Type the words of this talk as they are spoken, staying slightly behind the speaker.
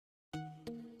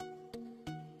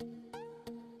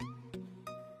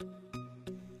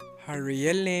Her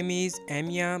real name is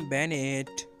Amyah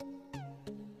Bennett.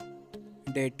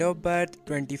 Date of birth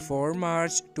 24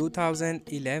 March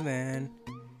 2011.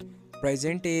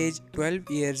 Present age 12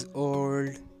 years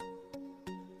old.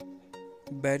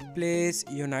 Birthplace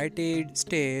United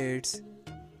States.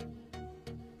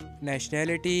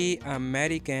 Nationality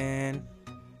American.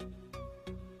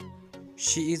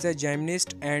 She is a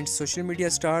gymnast and social media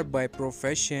star by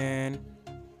profession.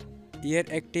 Year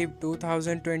active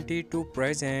 2020 to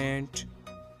present.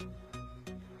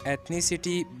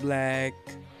 Ethnicity Black.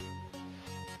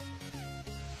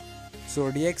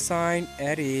 Zodiac sign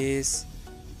Aries.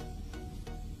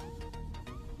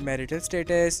 Marital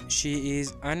status she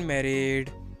is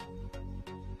unmarried.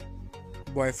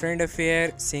 Boyfriend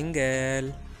affair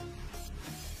single.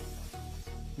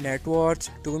 Net worth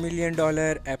 $2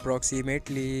 million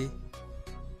approximately.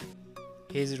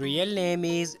 His real name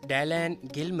is Dallin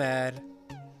Gilmer.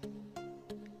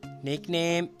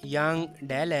 Nickname Young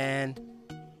Dallin.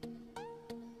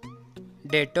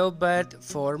 Date of birth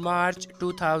 4 March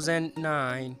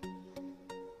 2009.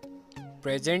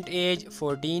 Present age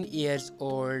 14 years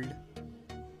old.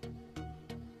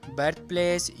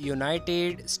 Birthplace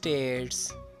United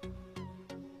States.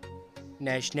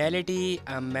 Nationality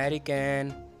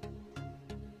American.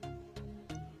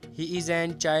 He is a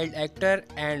child actor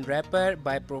and rapper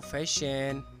by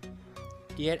profession.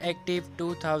 Year active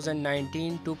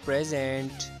 2019 to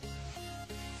present.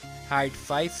 Height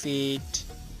 5 feet.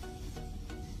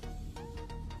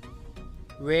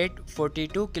 Weight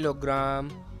 42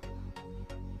 kg.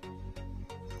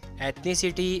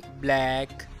 Ethnicity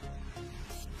Black.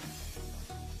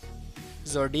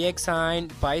 Zodiac sign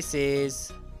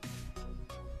Pisces.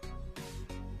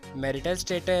 Marital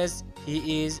status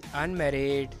he is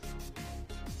unmarried.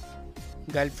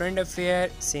 Girlfriend affair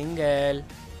single.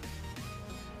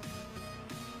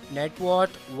 Net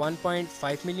worth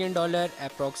 $1.5 million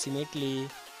approximately.